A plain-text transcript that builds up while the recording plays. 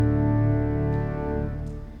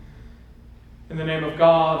In the name of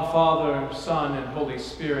God, Father, Son, and Holy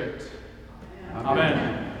Spirit.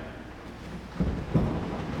 Amen.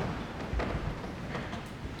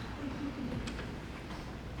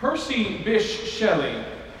 Percy Bysshe Shelley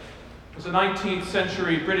was a 19th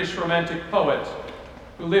century British Romantic poet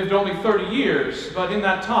who lived only 30 years, but in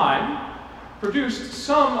that time produced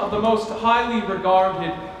some of the most highly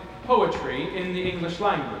regarded poetry in the English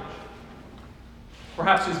language.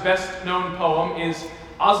 Perhaps his best known poem is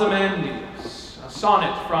Ozymandias, a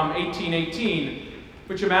sonnet from 1818,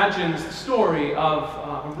 which imagines the story of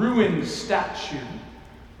a ruined statue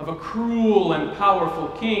of a cruel and powerful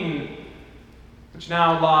king, which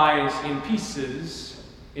now lies in pieces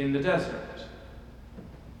in the desert.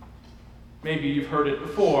 Maybe you've heard it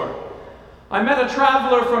before. I met a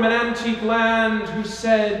traveler from an antique land who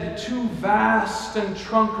said, "Two vast and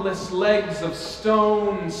trunkless legs of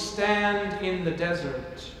stone stand in the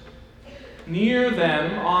desert. Near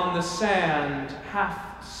them on the sand,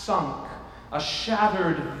 half sunk, a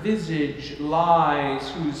shattered visage lies,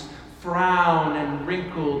 whose frown and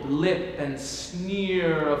wrinkled lip and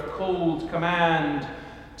sneer of cold command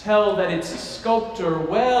tell that its sculptor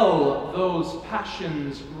well those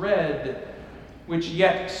passions read, which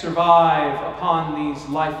yet survive upon these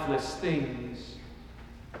lifeless things,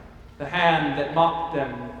 the hand that mocked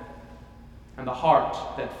them and the heart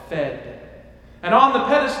that fed. And on the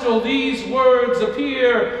pedestal these words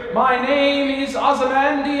appear, my name is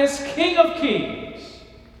Ozymandias, King of Kings.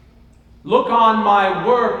 Look on my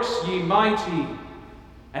works, ye mighty,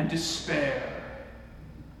 and despair.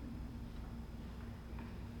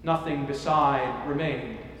 Nothing beside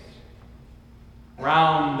remains.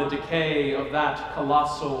 Round the decay of that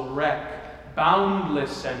colossal wreck,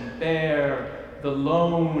 boundless and bare, the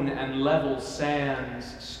lone and level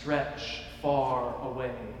sands stretch far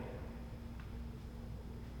away.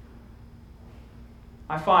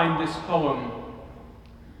 I find this poem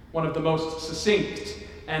one of the most succinct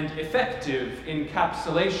and effective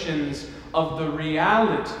encapsulations of the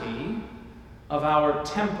reality of our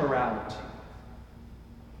temporality.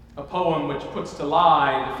 A poem which puts to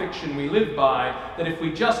lie the fiction we live by, that if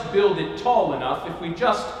we just build it tall enough, if we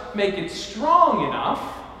just make it strong enough,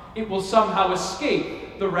 it will somehow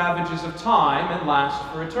escape the ravages of time and last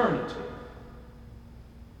for eternity.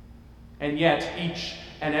 And yet each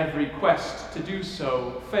and every quest to do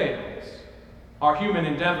so fails. Our human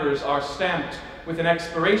endeavors are stamped with an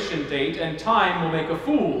expiration date, and time will make a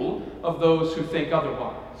fool of those who think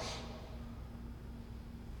otherwise.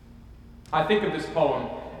 I think of this poem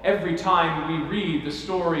every time we read the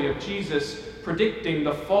story of Jesus predicting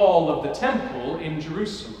the fall of the temple in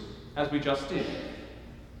Jerusalem, as we just did.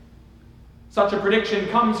 Such a prediction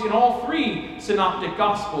comes in all three synoptic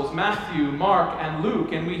Gospels, Matthew, Mark, and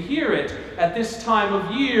Luke, and we hear it at this time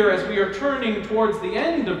of year as we are turning towards the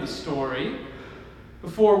end of the story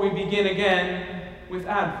before we begin again with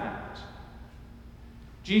Advent.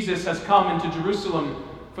 Jesus has come into Jerusalem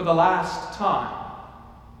for the last time.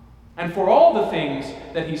 And for all the things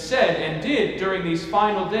that he said and did during these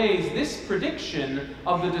final days, this prediction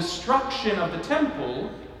of the destruction of the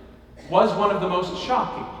temple was one of the most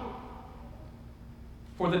shocking.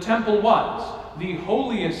 For the temple was the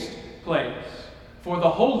holiest place for the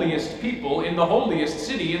holiest people in the holiest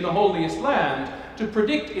city in the holiest land. To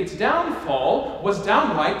predict its downfall was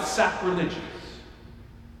downright sacrilegious.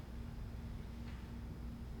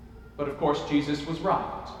 But of course, Jesus was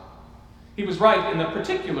right. He was right in the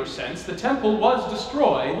particular sense. The temple was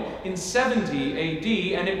destroyed in 70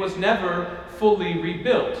 AD, and it was never fully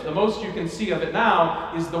rebuilt. The most you can see of it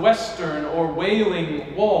now is the Western or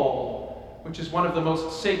Wailing Wall, which is one of the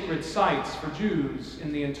most sacred sites for Jews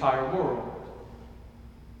in the entire world.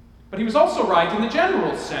 But he was also right in the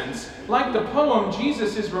general sense. Like the poem,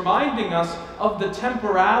 Jesus is reminding us of the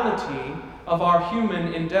temporality of our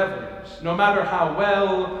human endeavors. No matter how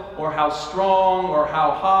well or how strong or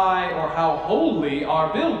how high or how holy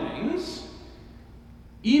our buildings,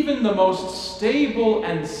 even the most stable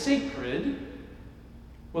and sacred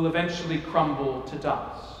will eventually crumble to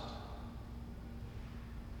dust.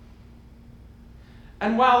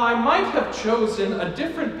 And while I might have chosen a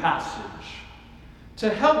different passage to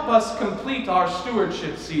help us complete our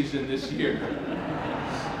stewardship season this year,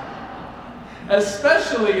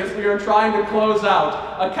 especially as we are trying to close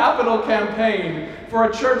out a capital campaign for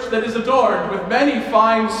a church that is adorned with many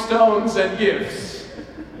fine stones and gifts,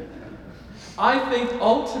 I think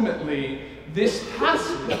ultimately this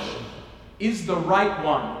passage is the right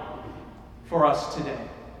one for us today,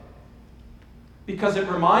 because it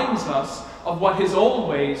reminds us of what has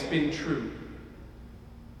always been true.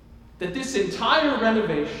 That this entire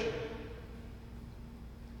renovation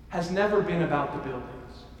has never been about the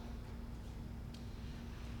buildings.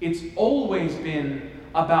 It's always been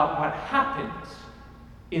about what happens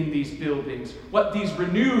in these buildings, what these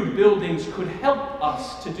renewed buildings could help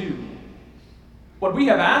us to do. What we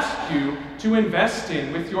have asked you to invest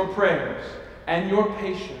in with your prayers and your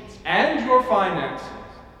patience and your finances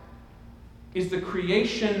is the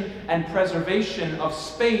creation and preservation of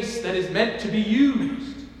space that is meant to be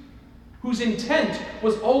used, whose intent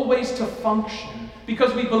was always to function,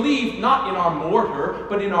 because we believe not in our mortar,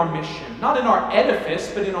 but in our mission, not in our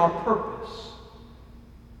edifice, but in our purpose.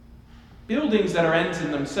 Buildings that are ends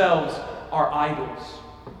in themselves are idols,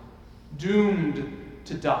 doomed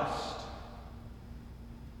to dust.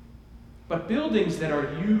 But buildings that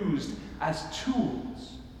are used as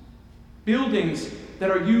tools, buildings that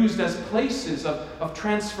are used as places of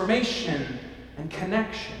transformation and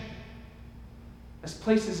connection, as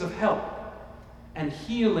places of help and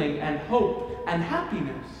healing and hope and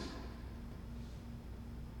happiness,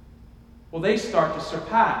 well, they start to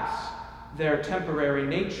surpass their temporary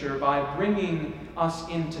nature by bringing us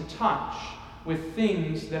into touch with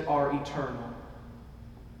things that are eternal.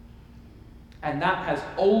 And that has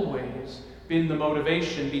always been the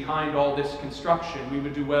motivation behind all this construction, we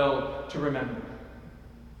would do well to remember.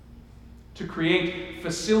 To create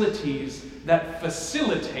facilities that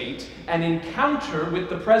facilitate an encounter with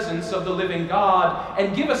the presence of the living God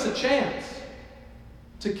and give us a chance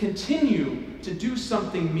to continue to do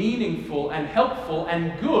something meaningful and helpful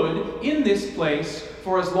and good in this place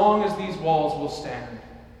for as long as these walls will stand.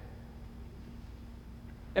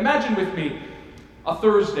 Imagine with me a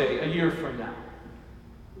Thursday a year from now.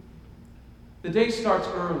 The day starts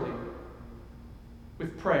early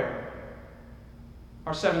with prayer.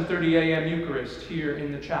 Our 7:30 a.m. Eucharist here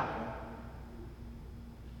in the chapel.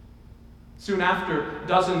 Soon after,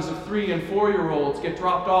 dozens of 3- and 4-year-olds get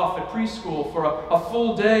dropped off at preschool for a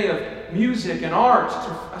full day of music and art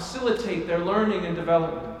to facilitate their learning and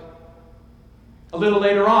development. A little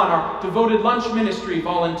later on, our devoted lunch ministry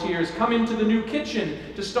volunteers come into the new kitchen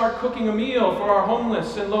to start cooking a meal for our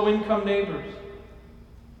homeless and low-income neighbors.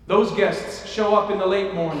 Those guests show up in the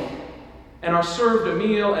late morning and are served a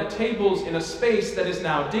meal at tables in a space that is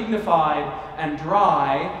now dignified and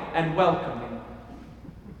dry and welcoming.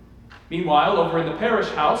 Meanwhile, over in the parish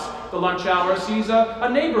house, the lunch hour sees a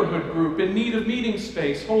neighborhood group in need of meeting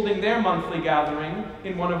space holding their monthly gathering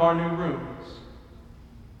in one of our new rooms.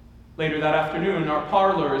 Later that afternoon, our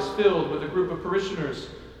parlor is filled with a group of parishioners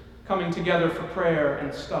coming together for prayer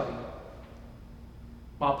and study,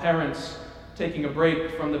 while parents taking a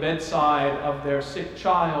break from the bedside of their sick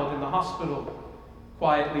child in the hospital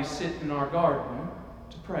quietly sit in our garden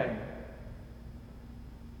to pray.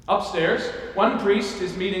 Upstairs, one priest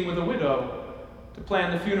is meeting with a widow to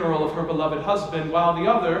plan the funeral of her beloved husband, while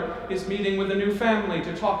the other is meeting with a new family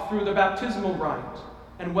to talk through the baptismal rite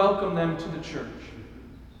and welcome them to the church.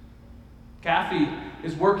 Kathy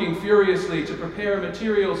is working furiously to prepare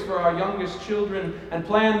materials for our youngest children and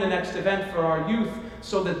plan the next event for our youth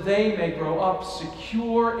so that they may grow up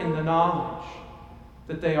secure in the knowledge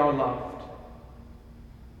that they are loved.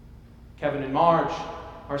 Kevin and Marge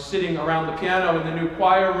are sitting around the piano in the new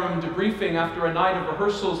choir room, debriefing after a night of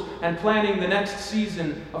rehearsals and planning the next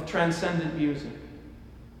season of transcendent music.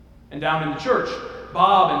 And down in the church,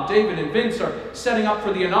 Bob and David and Vince are setting up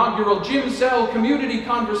for the inaugural Gym Cell Community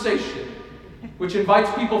Conversation, which invites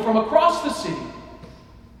people from across the city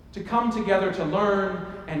to come together to learn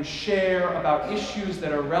and share about issues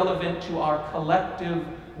that are relevant to our collective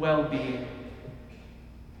well-being.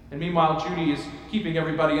 And meanwhile, Judy is keeping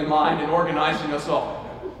everybody in line and organizing us all.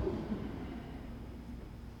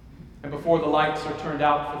 And before the lights are turned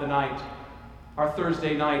out for the night, our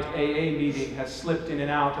Thursday night AA meeting has slipped in and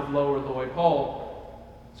out of Lower Lloyd Hall,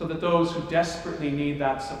 so that those who desperately need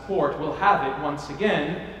that support will have it once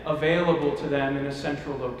again available to them in a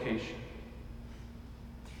central location.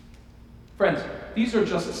 Friends, these are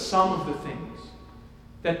just some of the things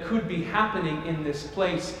that could be happening in this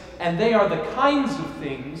place, and they are the kinds of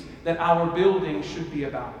things that our building should be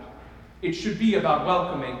about. It should be about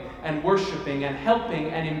welcoming and worshiping and helping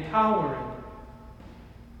and empowering,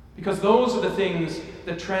 because those are the things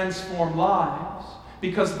that transform lives,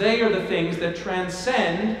 because they are the things that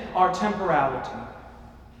transcend our temporality.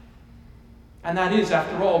 And that is,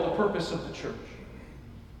 after all, the purpose of the church,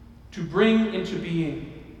 to bring into being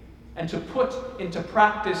and to put into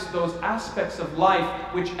practice those aspects of life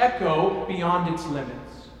which echo beyond its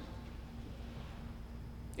limits.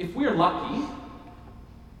 If we're lucky,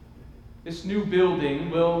 this new building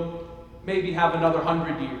will maybe have another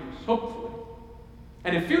 100 years, hopefully.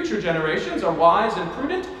 And if future generations are wise and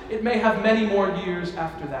prudent, it may have many more years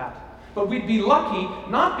after that. But we'd be lucky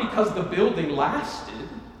not because the building lasted,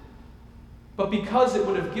 but because it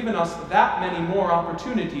would have given us that many more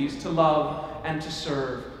opportunities to love and to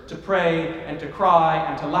serve, to pray and to cry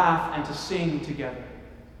and to laugh and to sing together.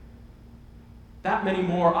 That many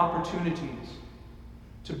more opportunities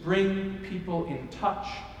to bring people in touch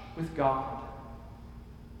with God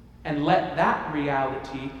and let that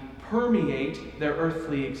reality permeate their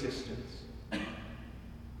earthly existence.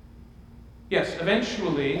 Yes,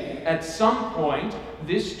 eventually, at some point,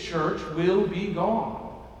 this church will be gone.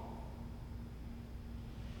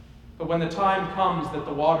 But when the time comes that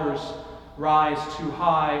the waters rise too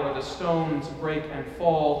high or the stones break and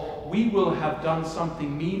fall, we will have done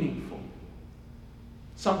something meaningful,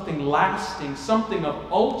 something lasting, something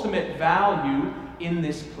of ultimate value in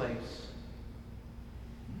this place.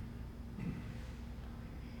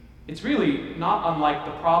 It's really not unlike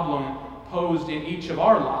the problem posed in each of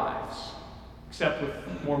our lives, except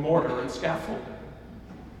with more mortar and scaffolding.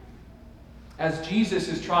 As Jesus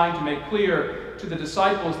is trying to make clear to the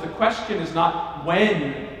disciples, the question is not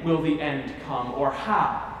when will the end come or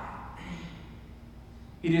how.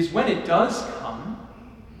 It is when it does come,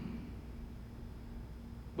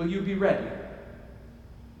 will you be ready?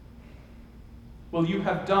 Will you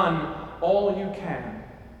have done all you can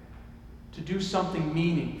to do something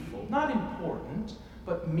meaningful, not important,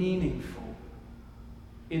 but meaningful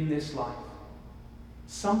in this life?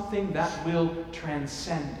 Something that will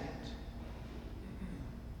transcend it.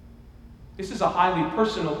 This is a highly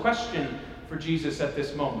personal question for Jesus at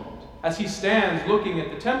this moment. As he stands looking at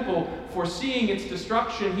the temple, foreseeing its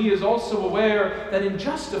destruction, he is also aware that in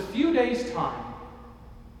just a few days' time,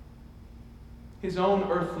 his own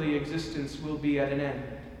earthly existence will be at an end.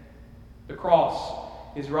 The cross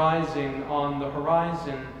is rising on the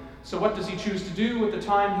horizon. So what does he choose to do with the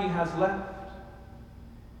time he has left?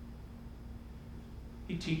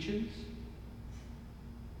 He teaches.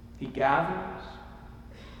 He gathers.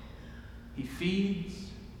 He feeds.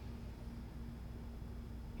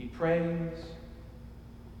 He prays.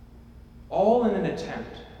 All in an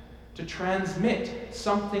attempt to transmit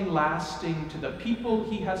something lasting to the people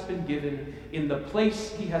he has been given, in the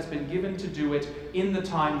place he has been given to do it, in the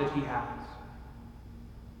time that he has.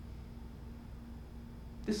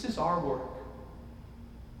 This is our work.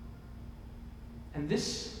 And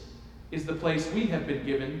this is the place we have been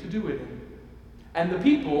given to do it in. And the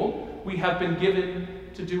people we have been given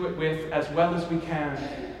to do it with as well as we can,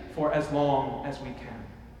 for as long as we can.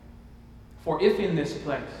 For if in this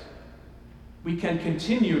place we can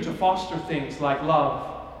continue to foster things like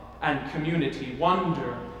love and community,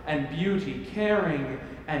 wonder and beauty, caring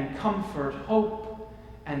and comfort, hope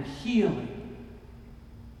and healing,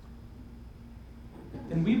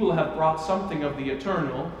 then we will have brought something of the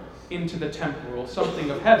eternal into the temporal, something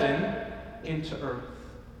of heaven into earth.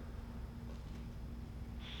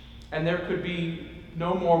 And there could be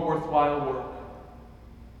no more worthwhile work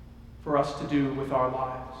for us to do with our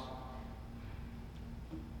lives.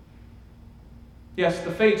 Yes,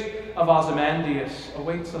 the fate of Ozymandias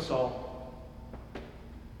awaits us all.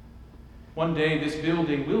 One day this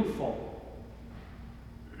building will fall.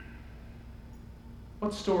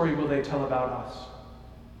 What story will they tell about us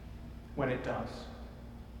when it does?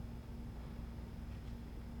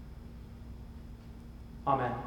 Amen.